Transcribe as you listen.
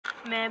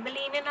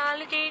Maybelline naal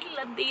jade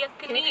laddi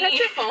akni. Can you catch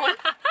your phone?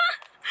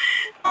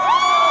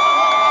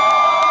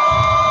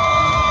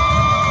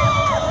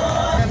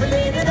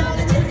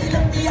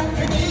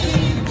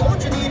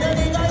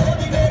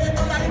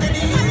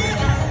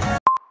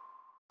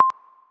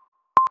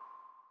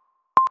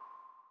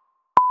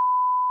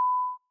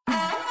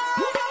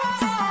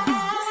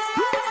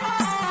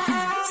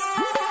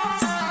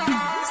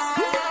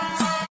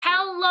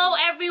 Hello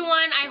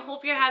everyone, I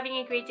hope you're having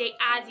a great day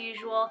as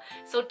usual.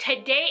 So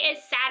today is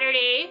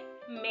Saturday,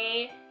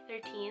 May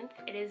 13th.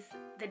 It is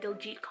the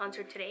DILJIT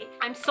concert today.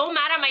 I'm so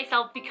mad at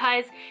myself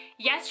because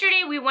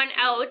yesterday we went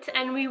out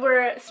and we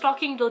were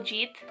stalking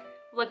DILJIT.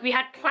 Like, we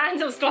had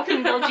plans of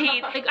stalking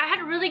DILJIT. Like, I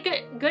had really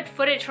good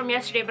footage from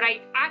yesterday, but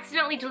I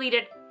accidentally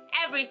deleted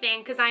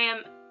everything because I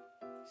am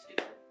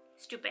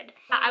stupid.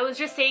 I was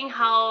just saying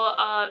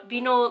how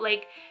Bino,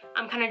 like,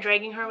 I'm kind of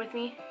dragging her with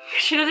me.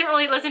 She doesn't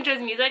really listen to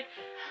his music,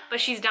 but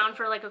she's down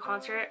for like a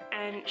concert,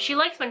 and she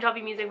likes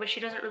Punjabi music, but she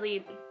doesn't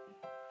really,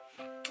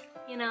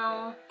 you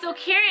know. So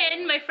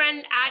Karen, my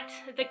friend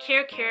at the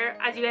Care,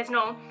 as you guys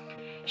know,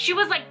 she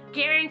was like,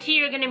 guarantee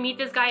you're gonna meet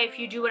this guy if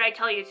you do what I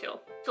tell you to.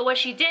 So what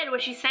she did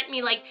was she sent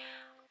me like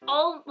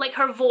all, like,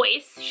 her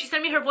voice. She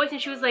sent me her voice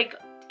and she was like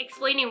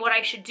explaining what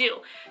I should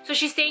do. So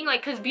she's saying,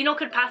 like, because Bino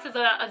could pass as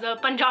a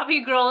Punjabi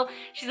girl,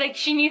 she's like,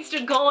 she needs to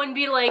go and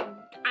be like,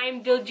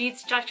 I'm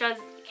Diljit's Chacha's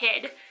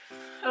kid.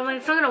 I'm like,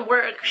 it's not gonna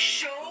work.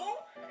 Show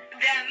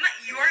them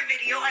your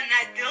video and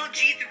that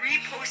Diljit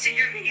reposted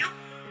your video.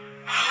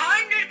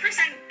 100%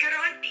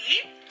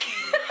 guarantee.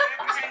 100%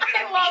 guarantee.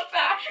 I love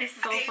that. She's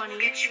so they funny. will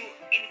get you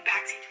in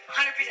backseat.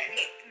 100%.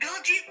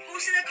 Diljit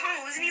posted a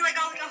comment, wasn't he like,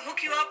 I'll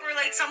hook you up or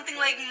like something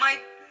like my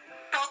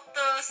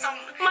some.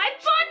 My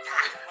butt!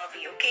 Love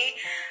you, okay?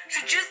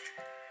 So just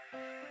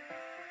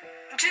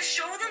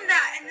show them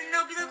that and then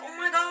they'll be like, oh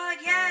my god,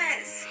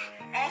 yes.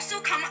 Also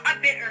come a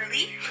bit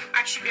early.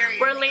 Actually very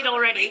We're early. late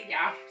already.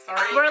 Yeah,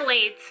 sorry. We're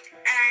late.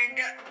 And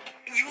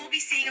you will be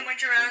seeing a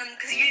bunch around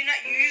because you're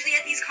usually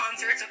at these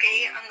concerts,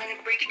 okay? I'm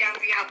gonna break it down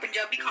for you how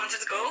Punjabi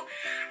concerts go.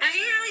 There's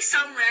usually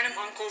some random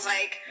uncles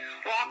like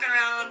walking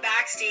around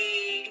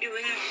backstage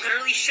doing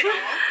girly shit.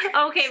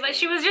 Okay, but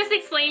she was just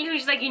explaining to me,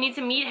 she's like, you need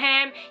to meet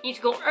him, you need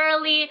to go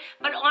early.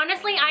 But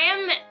honestly, I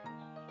am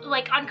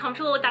like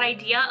uncomfortable with that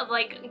idea of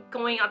like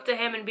going up to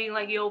him and being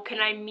like, yo, can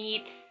I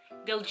meet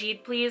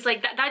Diljit please?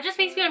 Like that just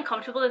makes me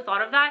uncomfortable, the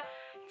thought of that.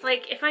 It's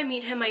like, if I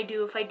meet him I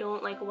do, if I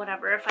don't, like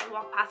whatever. If I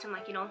walk past him,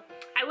 like, you know,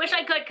 I wish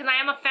I could because I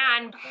am a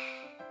fan.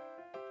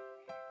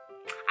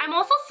 I'm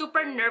also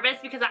super nervous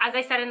because, as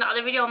I said in the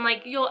other video, I'm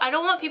like, yo, I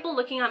don't want people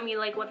looking at me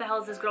like, what the hell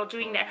is this girl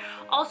doing there?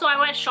 Also, I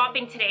went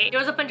shopping today. There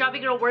was a Punjabi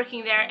girl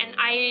working there and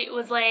I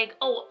was like,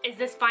 oh, is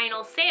this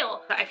final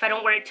sale? If I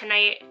don't wear it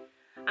tonight,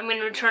 I'm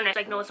gonna return it. She's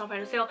like, no, it's not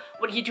final sale.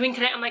 What are you doing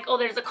tonight? I'm like, oh,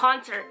 there's a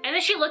concert. And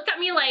then she looked at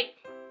me like,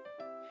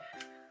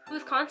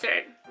 whose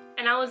concert?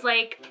 And I was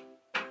like,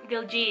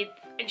 Diljit.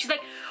 And she's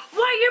like,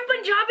 why, you're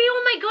Punjabi?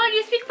 Oh my god,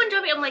 you speak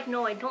Punjabi. I'm like,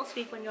 no, I don't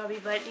speak Punjabi,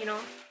 but you know.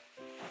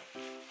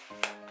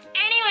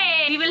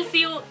 Anyway, we will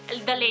see you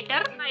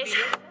later. Guys,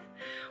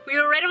 we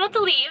were right about to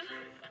leave.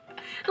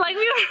 Like,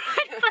 we were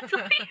right about to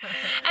leave.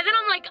 And then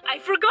I'm like, I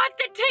forgot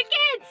the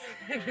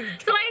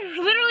tickets. So I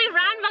literally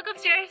ran back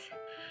upstairs.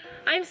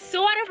 I'm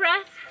so out of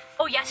breath.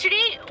 Oh,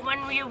 yesterday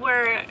when we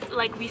were,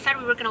 like, we said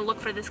we were gonna look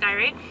for this guy,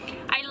 right?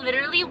 I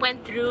literally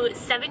went through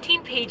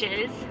 17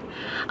 pages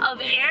of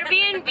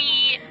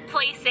Airbnb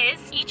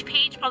places. Each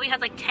page probably has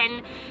like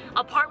 10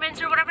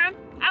 apartments or whatever.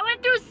 I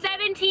went through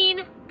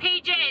 17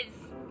 pages.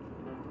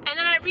 And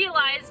then I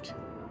realized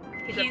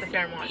He's at the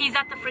Fairmont. He's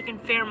at the freaking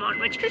Fairmont,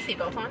 which... Put your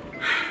seatbelt on.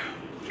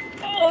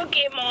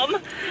 Okay, mom.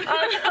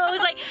 I was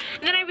like,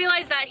 and then I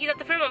realized that he's at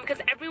the Fairmont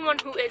because everyone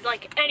who is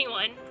like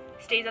anyone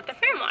stays at the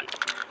Fairmont.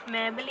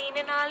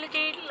 Maybelline naal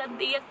jade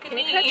laddi akni. Can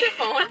you catch your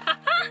phone?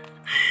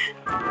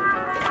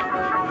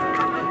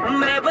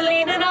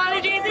 Maybelline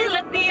naal jade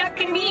laddi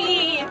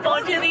akni.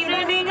 Pahunchdi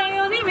nahi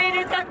gayo ni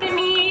mere tak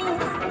ni.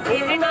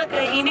 Tere na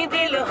kahin ni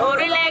dil hor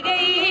le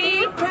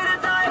gayi.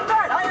 Phirda hai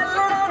bada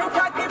yalla nu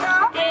thakda.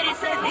 Teri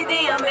sardi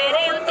diya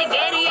mere utte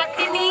gehri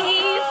akni.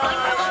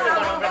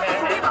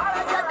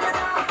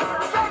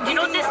 Do you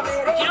know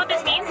what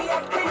this means?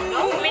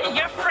 No.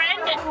 Your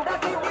friend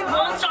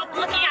won't stop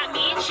looking at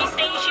me. She's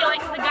saying she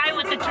likes the guy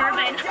with the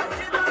turban.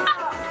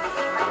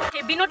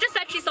 Okay, Bino just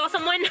said she saw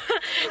someone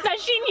that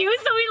she knew,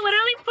 so we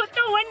literally put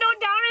the window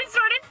down and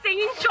started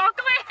singing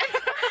chocolate.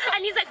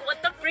 And he's like,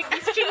 what the frick,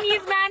 these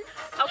chimneys, man?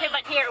 Okay,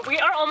 but here, we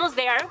are almost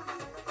there.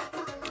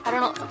 I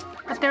don't know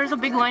if there's a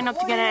big lineup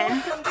to get in.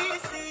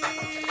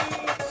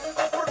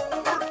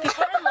 He's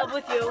in love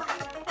with you.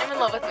 I'm in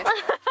love with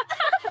myself.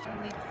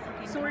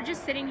 So we're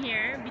just sitting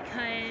here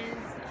because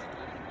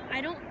I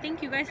don't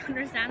think you guys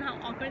understand how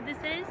awkward this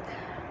is.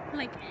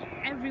 Like,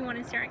 everyone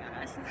is staring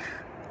at us.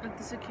 Like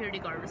the security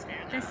guard was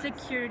staring at us. The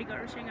security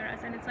guard was staring at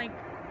us, and it's like,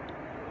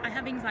 I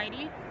have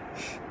anxiety.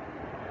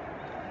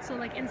 So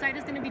like inside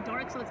is gonna be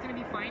dark, so it's gonna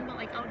be fine, but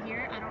like out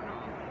here, I don't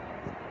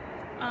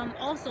know.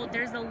 Also,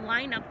 there's a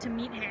lineup to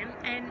meet him,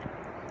 and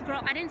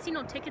girl, I didn't see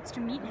no tickets to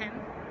meet him.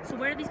 So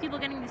where are these people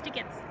getting these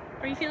tickets?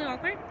 Are you feeling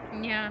awkward?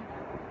 Yeah.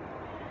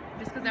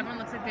 Just because everyone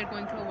looks like they're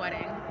going to a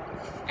wedding.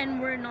 And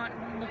we're not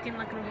looking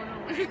like a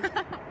wedding.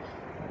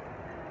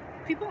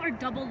 People are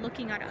double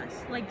looking at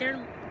us. Like they're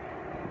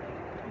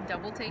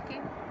Double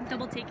taking?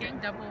 double taking.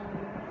 Double...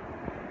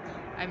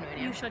 I have no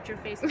idea. You shut your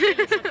face. You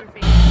shut your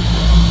face.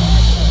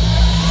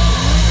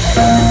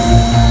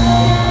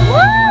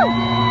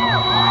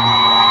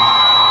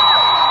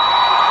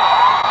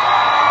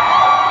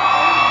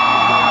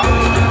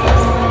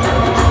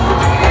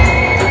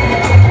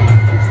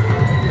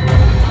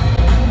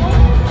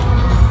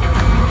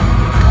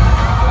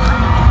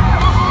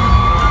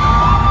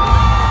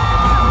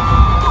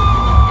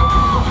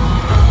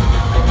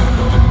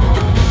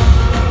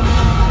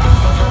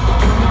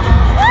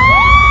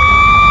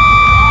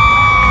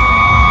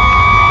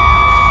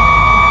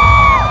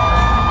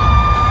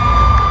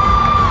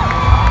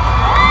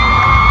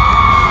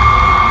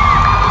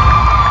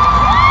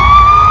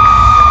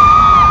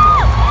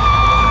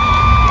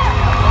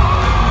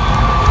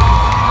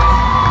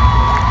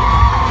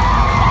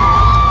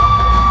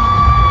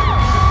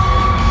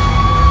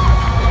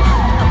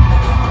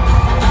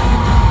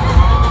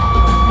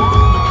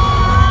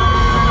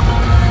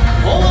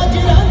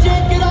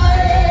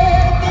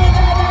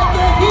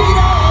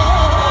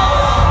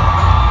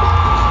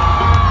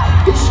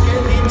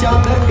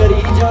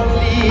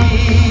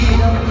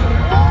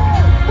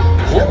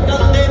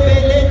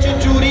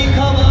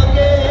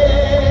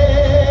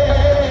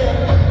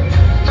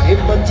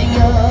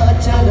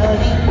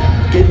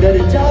 किधर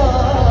जा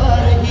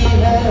रही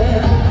है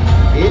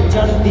ये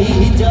चढ़ती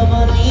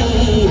जवानी,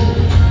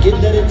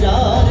 किधर जा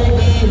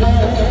रही है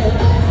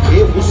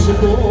ये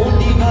हुस्नो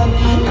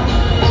दीवानी,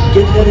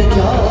 किधर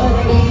जा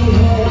रही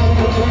है।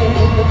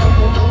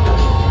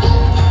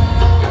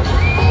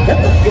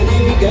 बकरे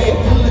भी गए,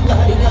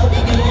 फुलकारियां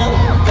भी गईयां,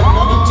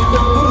 कन्ना विच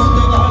घुंघरू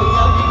ते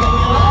वालियां भी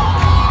गईयां।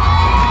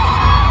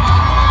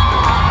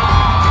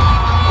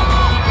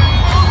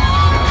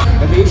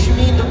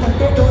 रेशमी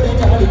दुपट्टे डोरे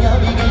झाड़ियां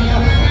भी गईयां,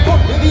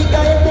 घुट भी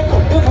गए ते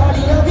घुट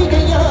वालियां भी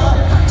गईयां।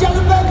 चल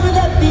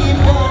बगलती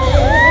पाने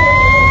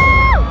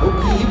ओ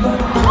की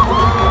बनू,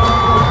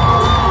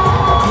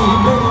 की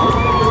बनू,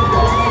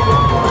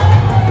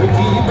 ओ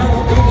की बनू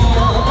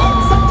दुनिया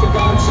सच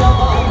बादशाह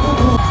वांगू।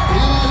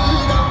 दिल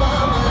दा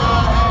मामला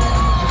है,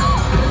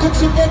 कुछ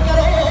ते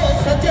करो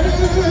सजन,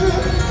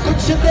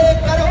 कुछ ते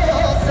करो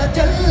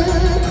सजन।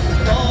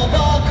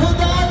 तौबा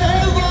खुदा दे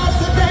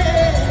वास्ते,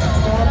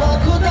 तौबा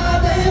खुदा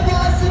दे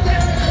वास्ते,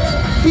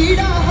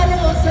 पीड़ा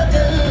hello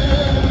Sajjan.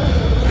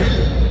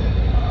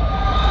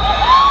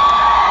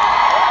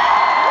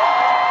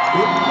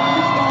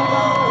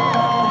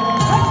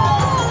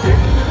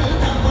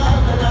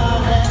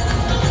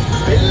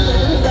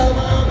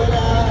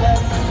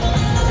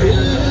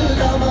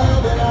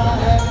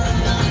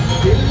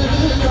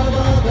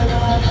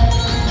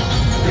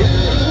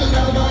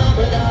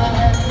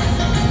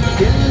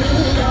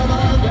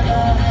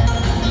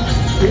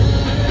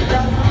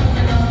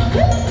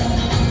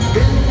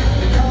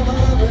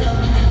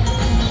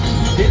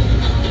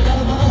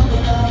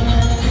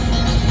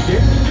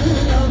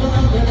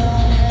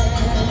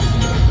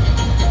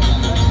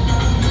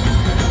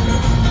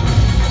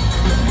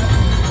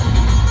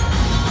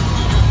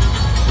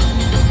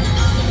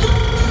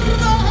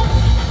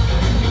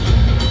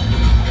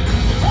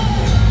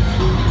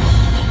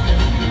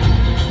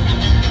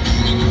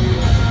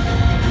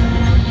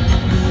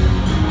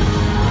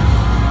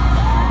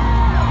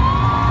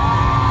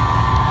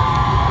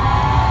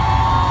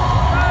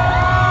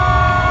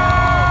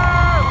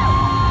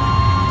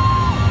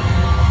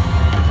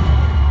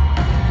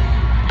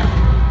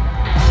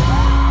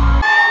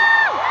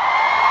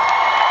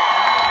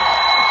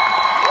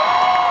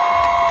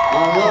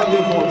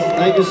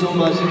 Thank you so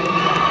much.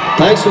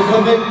 Thanks for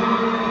coming.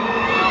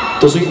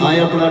 ਤੁਸੀਂ ਆਏ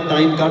ਆਪਣਾ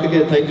ਟਾਈਮ ਕੱਢ ਕੇ,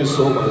 ਥੈਂਕ ਯੂ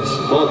ਸੋ ਮਚ,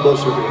 ਬਹੁਤ ਬਹੁਤ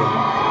ਸ਼ੁਕਰੀਆ।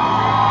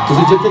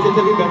 ਤੁਸੀਂ ਜਿੱਥੇ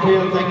ਜਿੱਥੇ ਵੀ ਬੈਠੇ ਆ,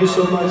 ਥੈਂਕ ਯੂ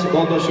ਸੋ ਮਚ,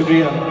 ਬਹੁਤ ਬਹੁਤ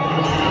ਸ਼ੁਕਰੀਆ।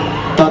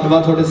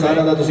 ਧੰਨਵਾਦ ਤੁਹਾਡੇ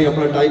ਸਾਰਿਆਂ ਦਾ, ਤੁਸੀਂ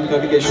ਆਪਣਾ ਟਾਈਮ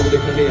ਕੱਢ ਕੇ ਸ਼ੋਅ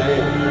ਦੇਖਣ ਲਈ ਆਏ।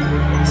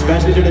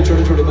 ਸਪੈਸ਼ਲੀ ਜਿਹੜੇ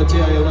ਛੋਟੇ ਛੋਟੇ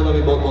ਬੱਚੇ ਆਏ, ਉਹਨਾਂ ਦਾ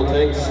ਵੀ ਬਹੁਤ ਬਹੁਤ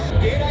ਥੈਂਕਸ।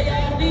 ਤੇਰਾ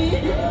ਯਾਰ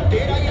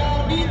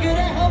ਨੀ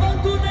ਗਰੇ ਹਵਾ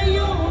ਤੂੰ ਨਹੀਂ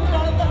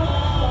ਟਲਦਾ,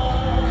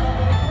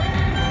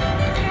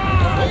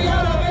 ਉਹ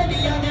ਯਾਰ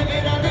ਵੇਲੀਆਂ ਨੇ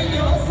ਮੇਰਾ ਨਹੀਂ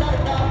ਹੋ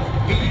ਸਰਦਾ,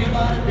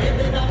 ਵੀਰਵਾਰ ਦੇ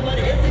ਦਿਨ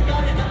ਪਰਹੇਜ਼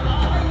ਕਰਦਾ।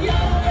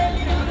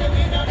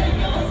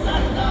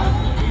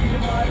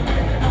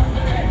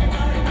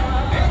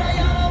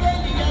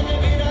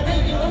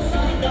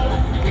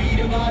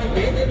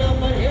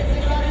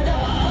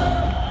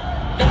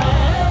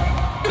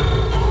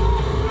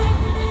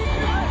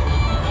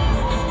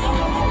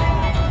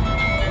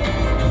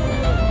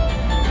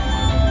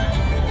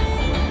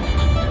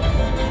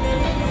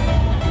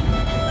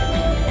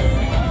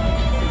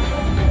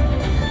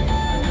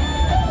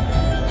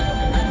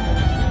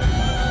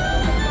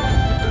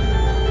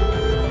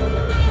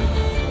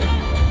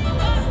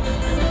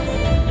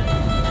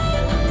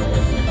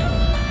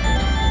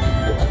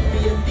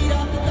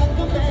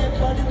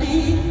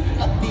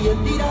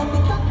 ਅੱਧੀ ਰਾਤ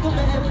ਤੱਕ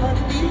ਮੈਂ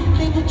ਪੜ੍ਹਦੀ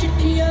ਤੈਨੂੰ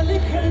ਚਿੱਠੀਆਂ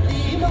ਲਿਖਣ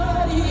ਦੀ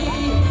ਵਾਰੀ,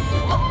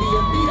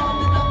 ਅੱਧੀ ਰਾਤ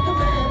ਤੱਕ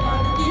ਮੈਂ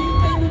ਪੜ੍ਹਦੀ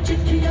ਤੈਨੂੰ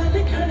ਚਿੱਠੀਆਂ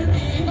ਲਿਖਣ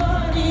ਦੀ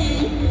ਵਾਰੀ।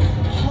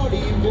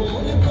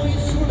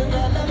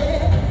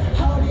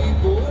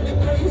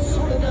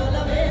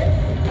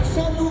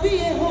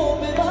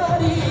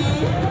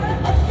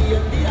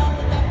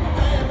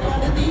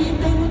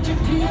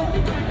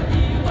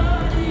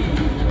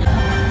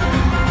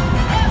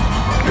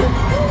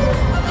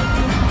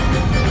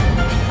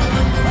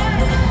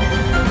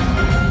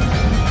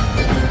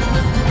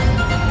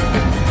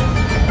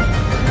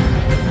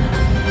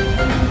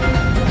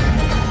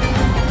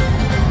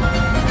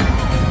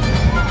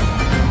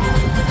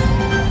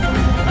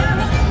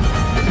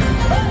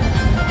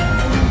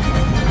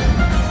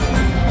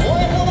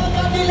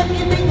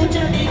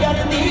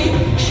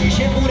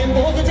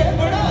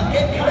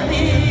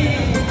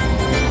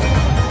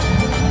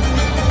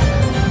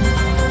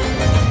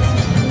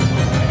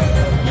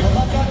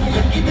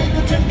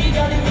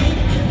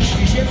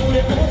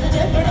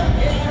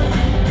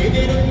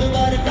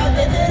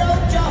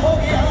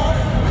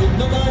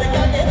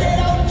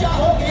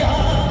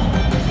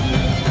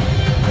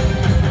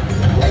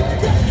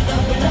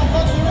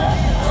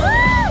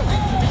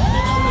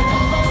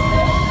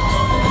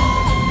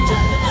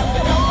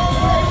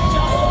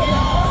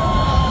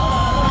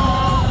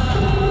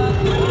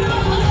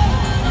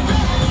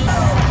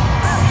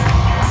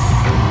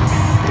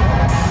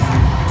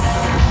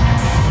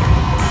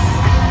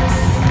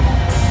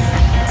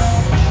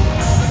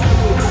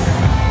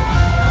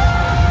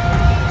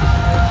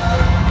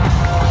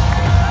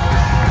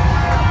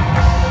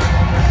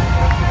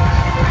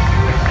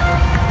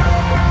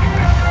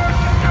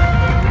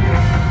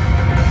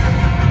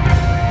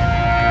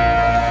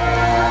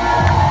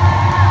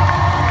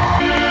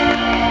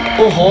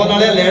 वो हॉल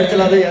वाले लाइट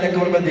चला दे यार, एक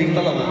बार मैं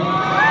देखता लगा।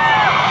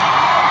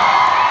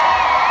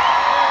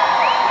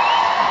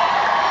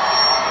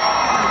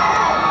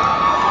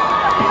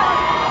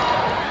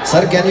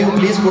 Sir can you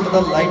please put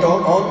the light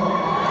on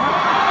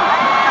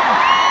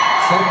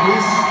sir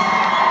please,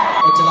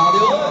 और चला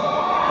दो।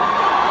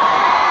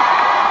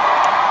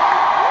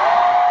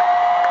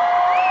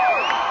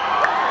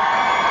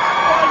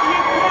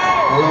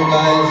 हेलो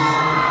गाइस,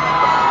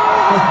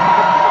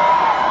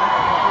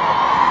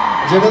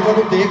 जे मैं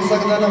तुहानू देख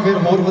सकदा ना फिर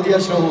होर वधिया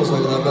शो हो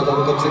सकदा, मैं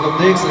तुहानू कम से कम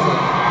देख सकदा।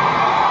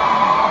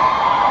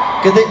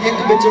 कहते एक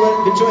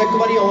बिचों एक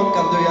बारी ऑन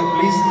कर दो यार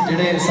प्लीज,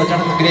 जेडे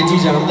सजन अंग्रेजी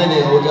जानते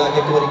हैं वो जाके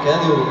एक बारी कह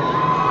दो,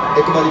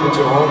 एक बारी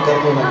बिचों ऑन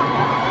कर दो ना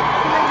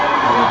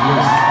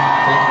please.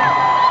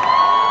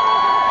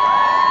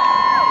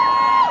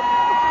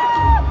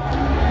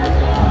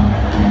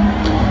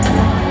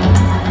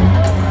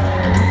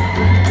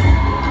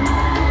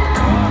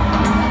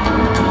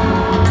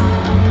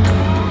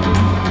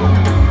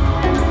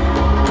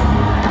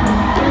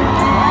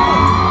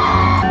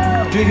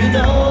 Do you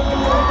know?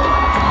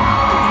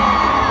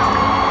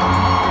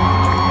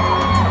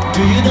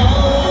 Do you know?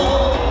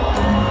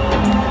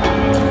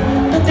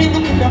 Nothing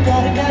looking up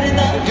at it,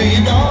 do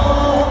you know?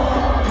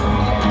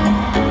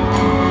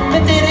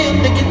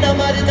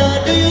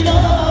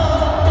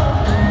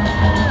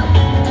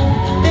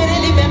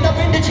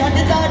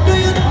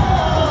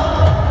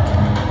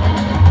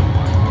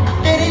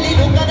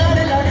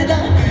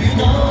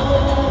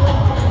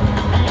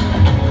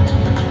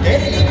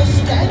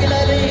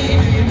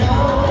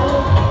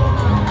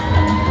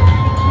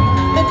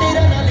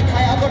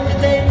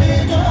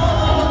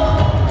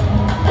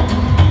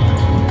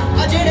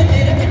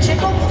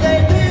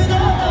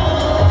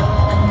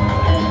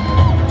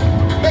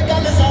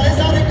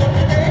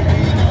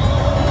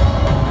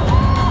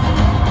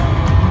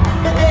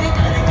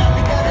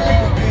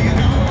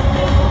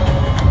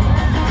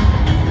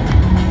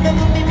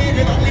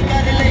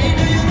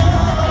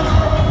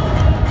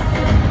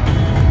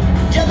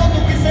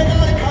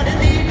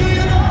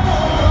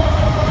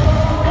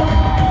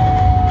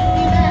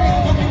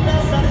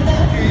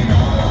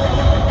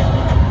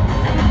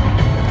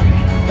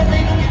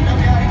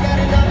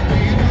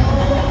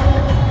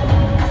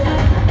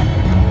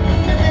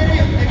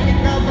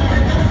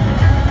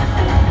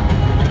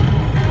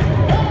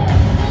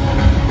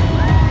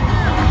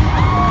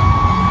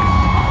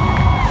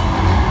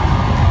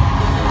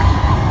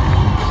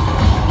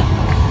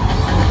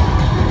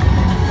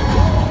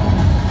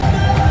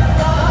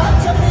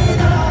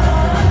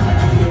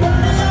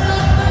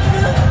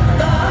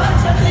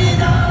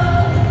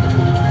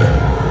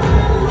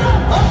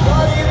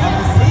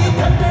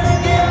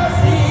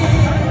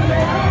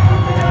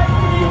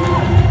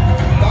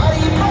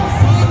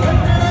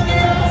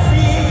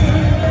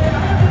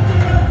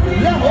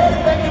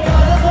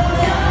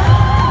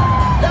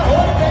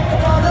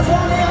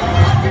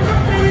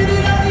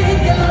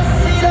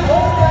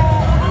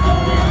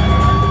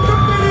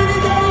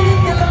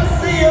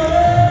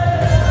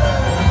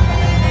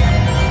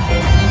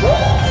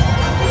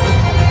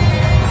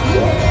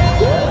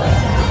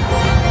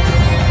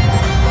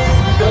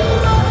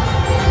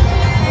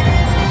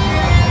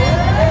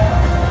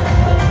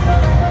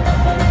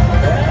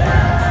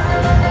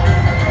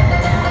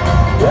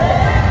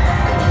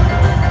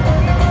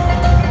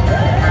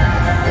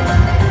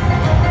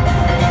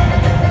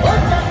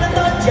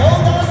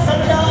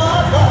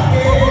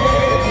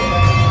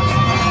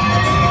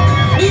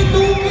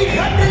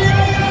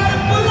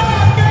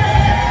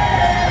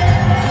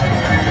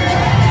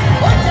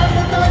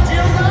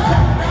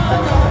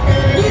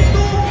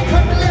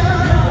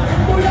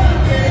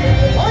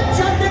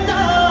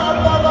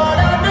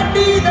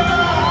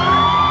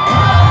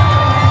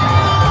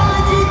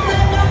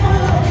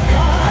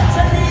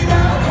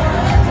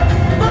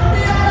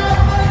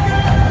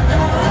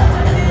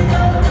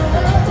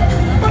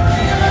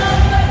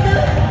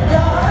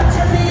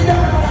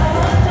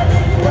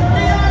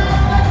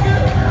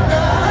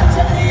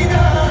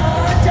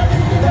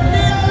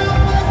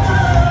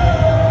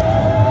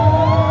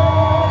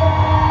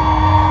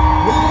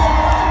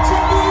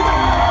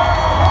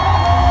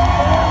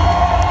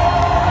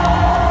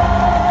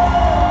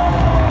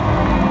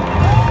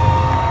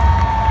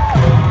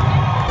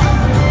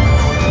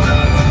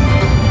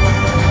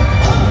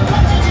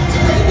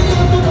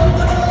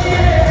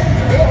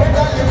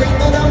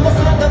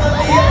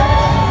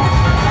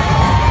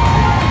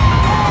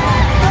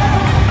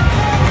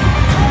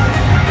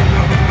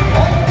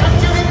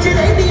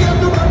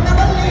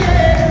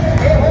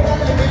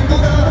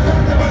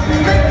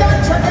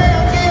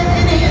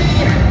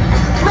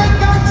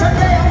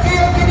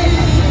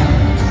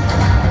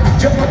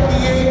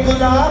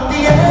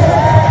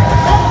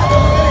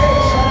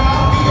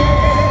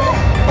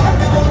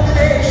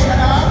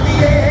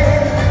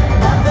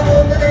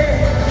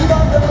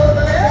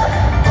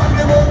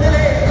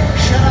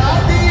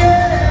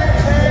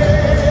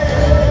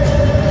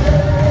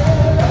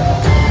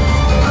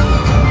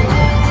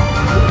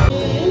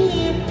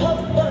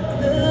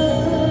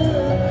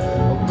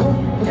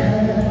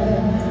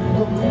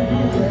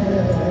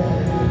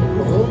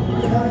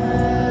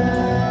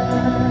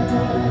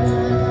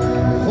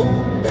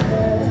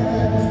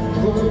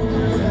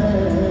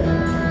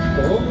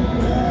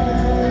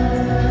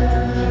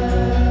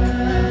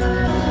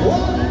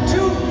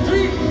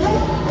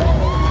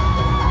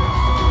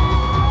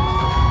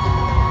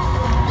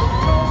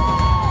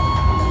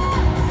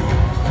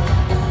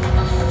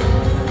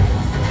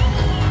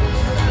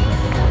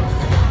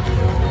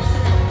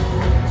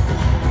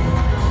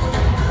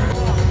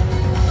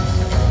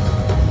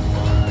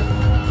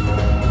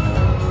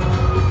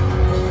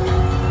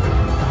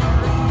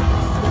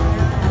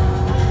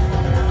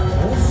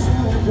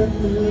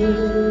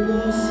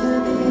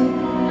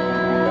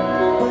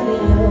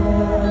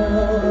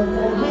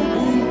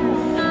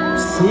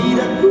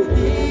 सीरत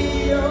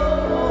दियो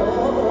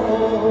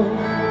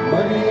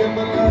मरियम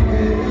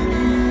लगदी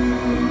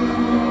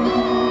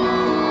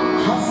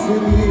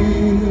हसनी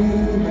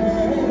है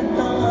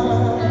ता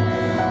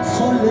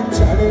फुल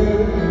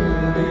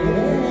चढ़दे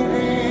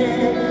ने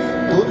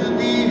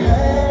तुरदी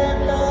है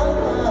ता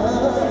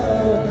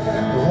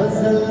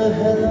गजल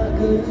है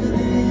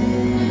लगदी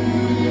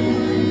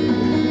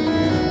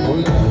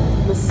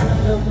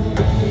सनम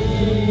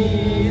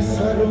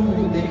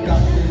सरूद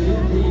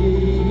कटदी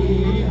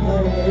है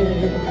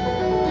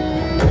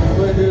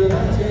उमर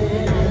अजे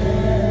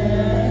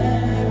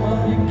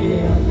मन के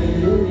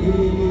अंदरी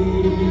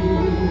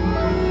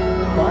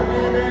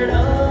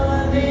पनड़ा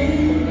दी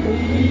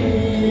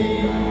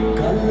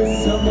गल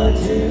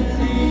समझदी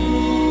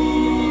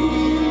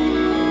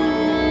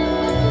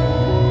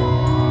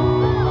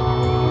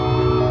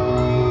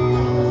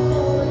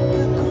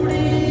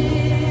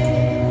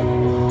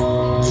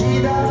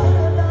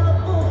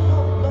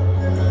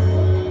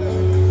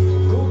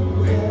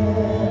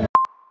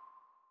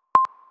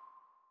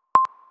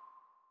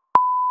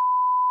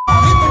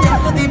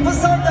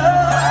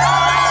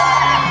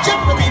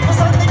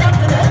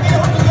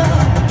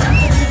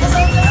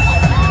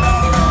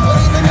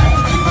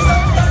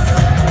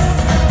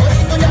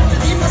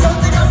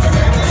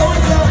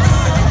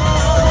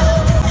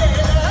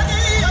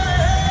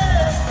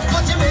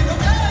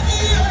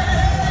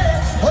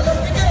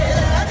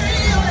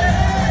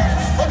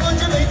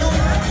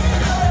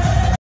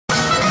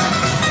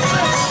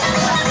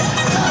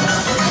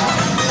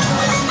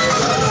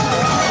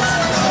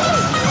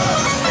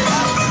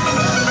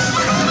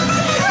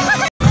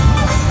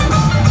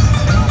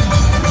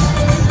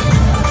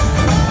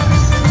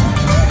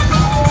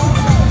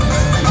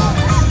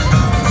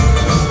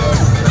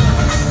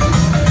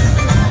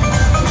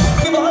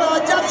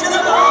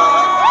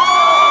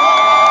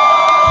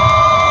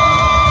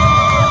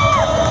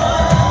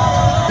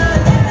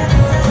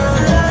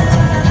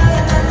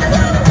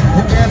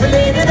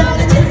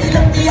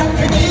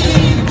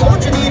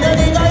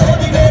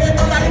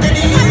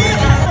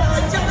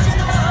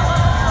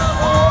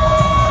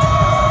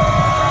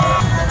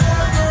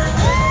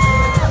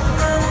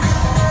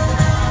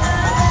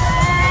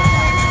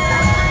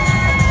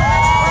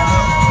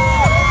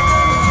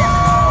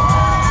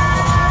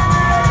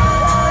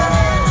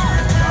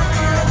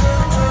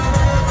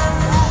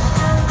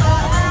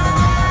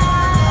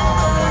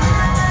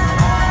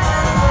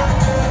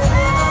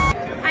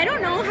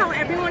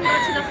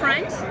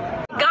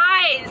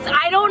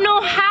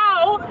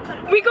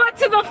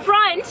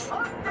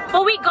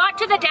But we got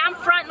to the damn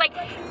front, like,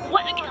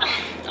 what?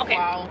 Okay.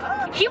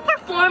 Wow. He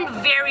performed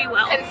very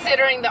well.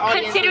 Considering the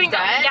audience was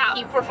dead, yeah.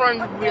 he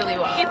performed really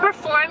well. He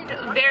performed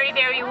very,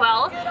 very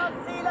well.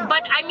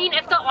 But I mean,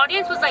 if the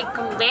audience was like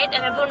lit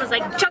and everyone was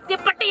like chuck the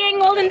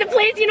patting all in the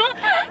place, you know,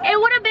 it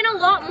would have been a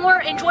lot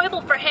more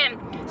enjoyable for him.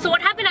 So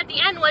what happened at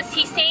the end was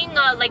he sang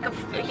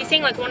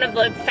like one of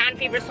the fan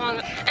favorite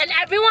songs, and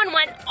everyone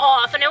went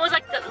off, and it was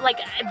like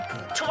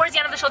towards the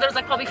end of the show there was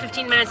like probably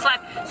 15 minutes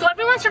left. So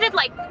everyone started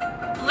like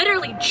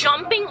literally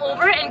jumping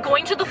over and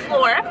going to the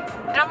floor,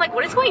 and I'm like,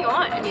 what is going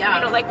on? Yeah.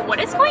 You know, like, what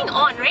is going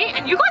on, right?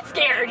 And you got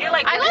scared. You're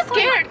like, I got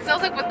scared because I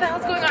was like, what the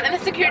hell's going on? And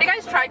the security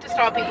guys tried to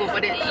stop people,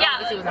 but it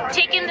obviously was not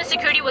taking the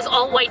security was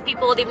all white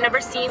people. They've never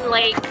seen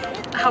like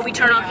how we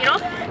turn off, you know?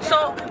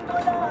 So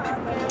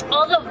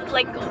all the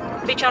like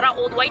bichara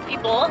old white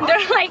people,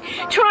 they're like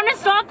trying to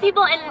stop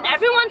people, and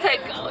everyone's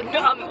like,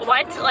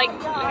 what? Like,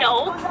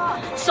 no.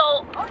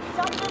 So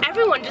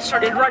everyone just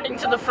started running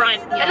to the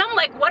front, and I'm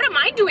like, what am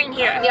I doing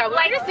here? Yeah, we're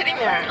like, just sitting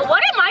there.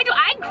 What am I doing?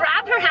 I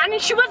grabbed her hand,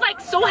 and she was like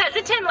so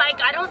hesitant,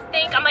 like, I don't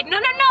think. I'm like, no,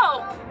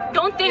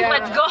 don't think,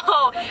 let's go.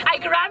 I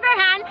grabbed her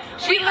hand.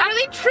 She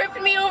literally tripped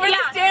me over the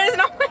stairs,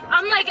 and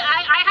I'm like,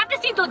 I have to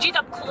see Diljit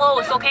up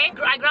close, okay?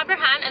 I grabbed her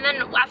hand, and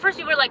then at first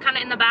we were like kind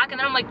of in the back, and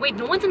then I'm like, wait,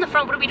 no one's in the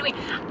front, what are we doing?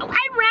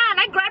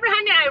 I grabbed her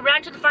hand and I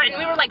ran to the front, and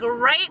we were like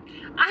right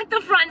at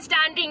the front,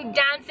 standing,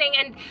 dancing,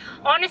 and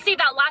honestly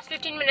that last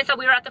 15 minutes that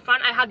we were at the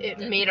front, I had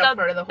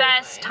the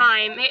best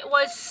time. It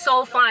was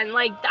so fun.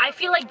 Like, I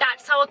feel like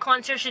that's how a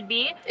concert should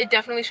be. It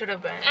definitely should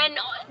have been. And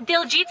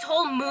Diljit's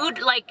whole mood,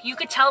 like, you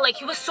could tell, like,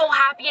 he was so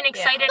happy and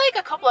excited.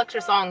 Like a couple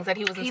extra songs that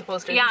he wasn't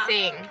supposed to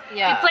sing.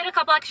 Yeah. He played a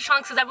couple extra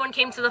songs because everyone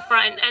came to the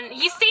front, and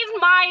he saved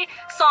my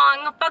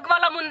song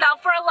Pagwala Munda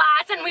for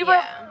last, and we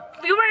were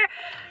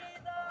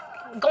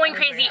going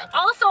crazy.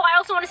 Also, I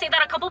also want to say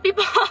that a couple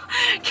people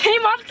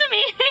came up to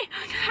me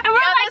and were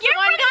like, "You're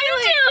from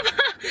YouTube."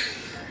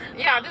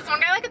 Yeah, this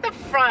one guy like at the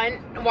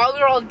front while we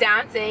were all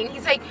dancing,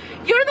 he's like,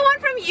 "You're the one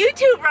from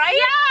YouTube, right?"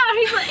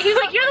 Yeah, he's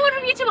like, "You're the one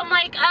from YouTube." I'm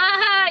like,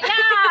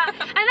 yeah.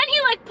 And then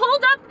he like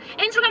pulled up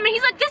Instagram and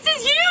he's like, "This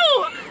is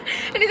you!"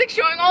 And he's like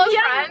showing all his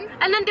friends.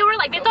 And then they were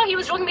like, they thought he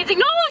was joking. He's like,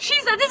 "No,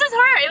 this is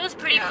her." It was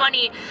pretty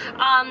funny.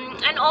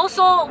 And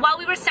also while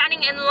we were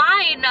standing in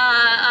line,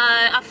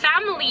 a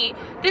family.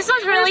 This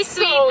was really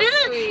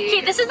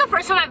sweet. This is the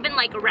first time I've been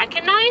like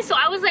recognized, so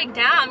I was like,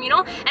 damn, you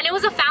know. And it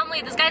was a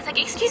family. This guy's like,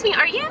 "Excuse me,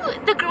 are you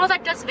the girl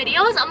that does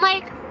videos?" I'm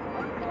like,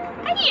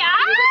 yeah.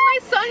 My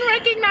son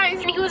recognized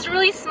guys. And he was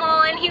really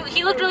small and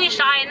he looked really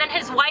shy, and then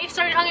his wife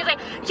started talking. He's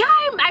like, yeah,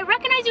 I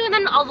recognize you. And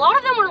then a lot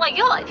of them were like,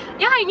 yeah,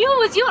 I knew it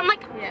was you. I'm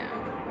like, Yeah.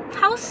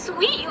 how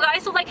sweet, you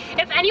guys. So like,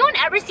 if anyone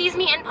ever sees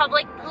me in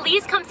public,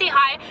 please come say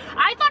hi.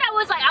 I thought I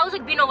was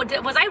like, Bino,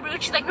 was I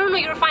rude? She's like, no,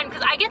 you're fine,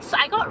 because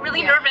I got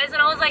really nervous,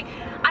 and I was like,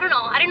 I don't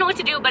know, I didn't know what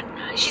to do, but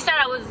she said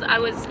I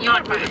was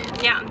not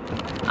rude. Yeah.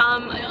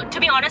 To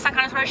be honest, I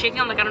kind of started shaking.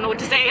 I'm like, I don't know what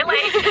to say. Like,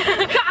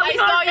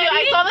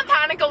 I saw the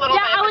panic a little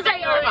bit. I was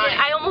like,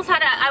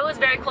 I was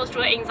very close to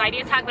an anxiety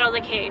attack, but I was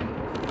like, hey,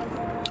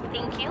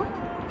 thank you.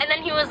 And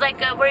then he was like,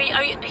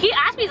 he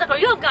asked me, he's like, are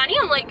you Afghani?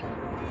 I'm like,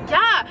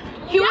 yeah.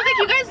 He was like,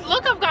 you guys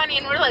look Afghani,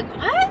 and we're like,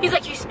 what? He's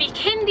like, you speak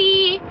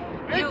Hindi.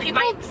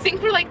 People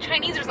think we're like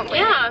Chinese or something.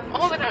 Yeah.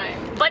 All the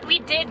time. But we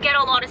did get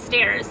a lot of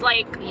stares,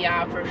 like,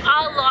 yeah, for sure.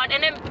 a lot,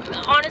 and it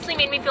honestly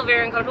made me feel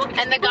very uncomfortable.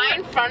 And the guy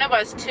in front of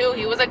us too,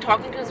 he was like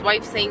talking to his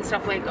wife, saying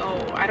stuff like,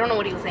 oh, I don't know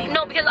what he was saying.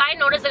 No, because I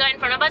noticed the guy in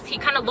front of us, he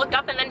kind of looked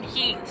up and then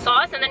he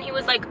saw us and then he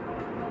was like,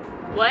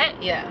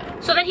 what? Yeah.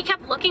 So then he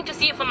kept looking to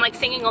see if I'm like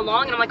singing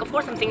along, and I'm like, of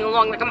course I'm singing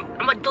along, like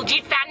I'm a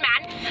Diljit fan,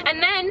 man.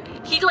 And then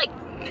he like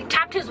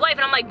tapped his wife,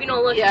 and I'm like, you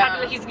know, look,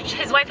 yeah.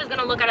 his wife is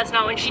gonna look at us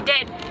now, and she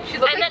did. She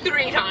looked and like then,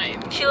 3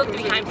 times. She looked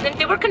 3 times. And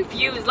they were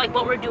confused, like,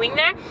 what we're doing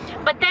there.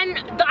 But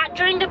then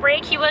during the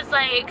break, he was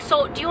like,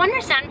 so do you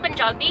understand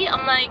Punjabi?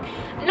 I'm like,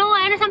 no,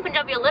 I understand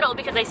Punjabi a little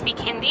because I speak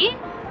Hindi.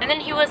 And then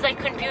he was like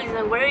confused. He's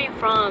like, where are you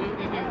from?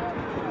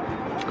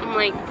 I'm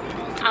like,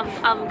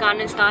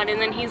 Afghanistan. And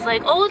then he's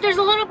like, oh, there's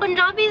a lot of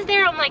Punjabis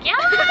there. I'm like, yeah,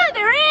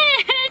 there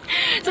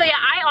is. So yeah,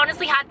 I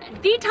honestly had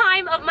the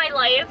time of my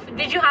life.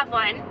 Did you have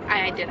fun?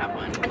 I did have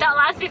fun. That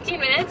last 15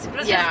 minutes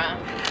was yeah.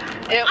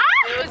 It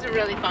was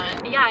really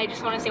fun. Yeah, I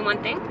just want to say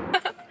one thing.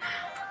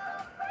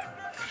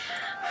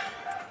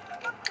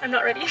 I'm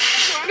not ready. You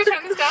want me to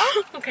turn this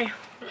down? Okay.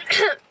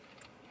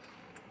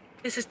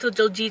 This is to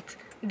Diljit.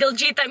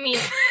 Diljit, I mean.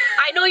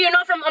 I know you're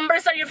not from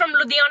Amritsar, you're from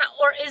Ludhiana.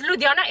 Or is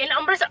Ludhiana in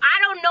Amritsar? I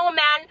don't know,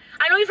 man.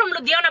 I know you're from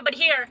Ludhiana, but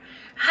here.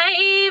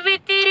 Hai ve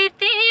tere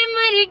te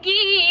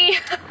margi.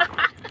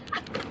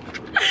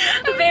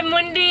 Ve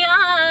mundiya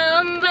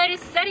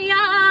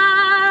Amritsariya.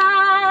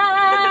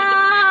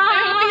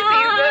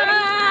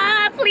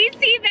 Please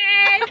see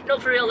this. No,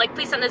 for real, like,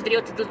 please send this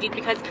video to Diljit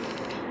because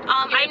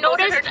I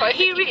noticed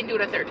he can do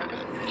it a 3rd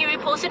time. He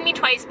reposted me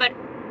twice, but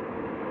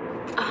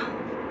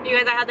you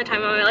guys, I had the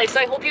time of my life. So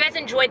I hope you guys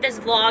enjoyed this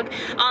vlog.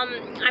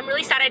 I'm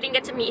really sad I didn't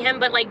get to meet him,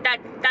 but like that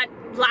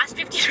last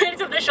 15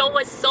 minutes of the show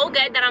was so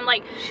good that I'm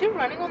like, is she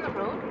running on the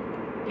road?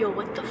 yo,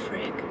 what the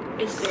frick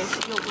is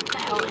this? Yo, what the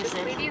hell is this?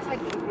 This lady is like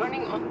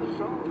running on the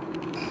road.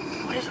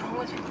 What is wrong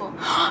with people?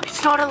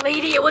 It's not a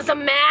lady, it was a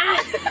man.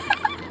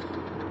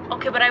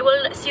 Okay, but I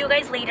will see you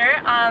guys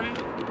later.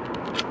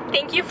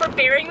 Thank you for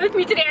bearing with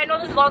me today. I know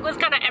this vlog was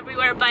kind of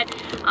everywhere, but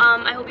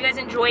I hope you guys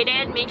enjoyed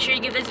it. Make sure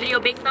you give this video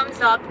a big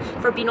thumbs up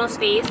for Bino's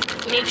face.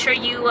 Make sure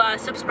you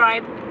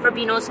subscribe for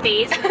Bino's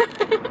face.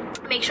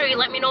 Make sure you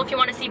let me know if you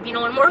want to see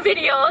Bino in more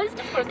videos.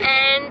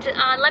 And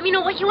let me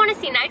know what you want to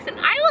see next. And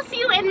I will see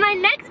you in my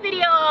next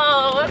video.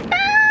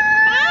 Bye!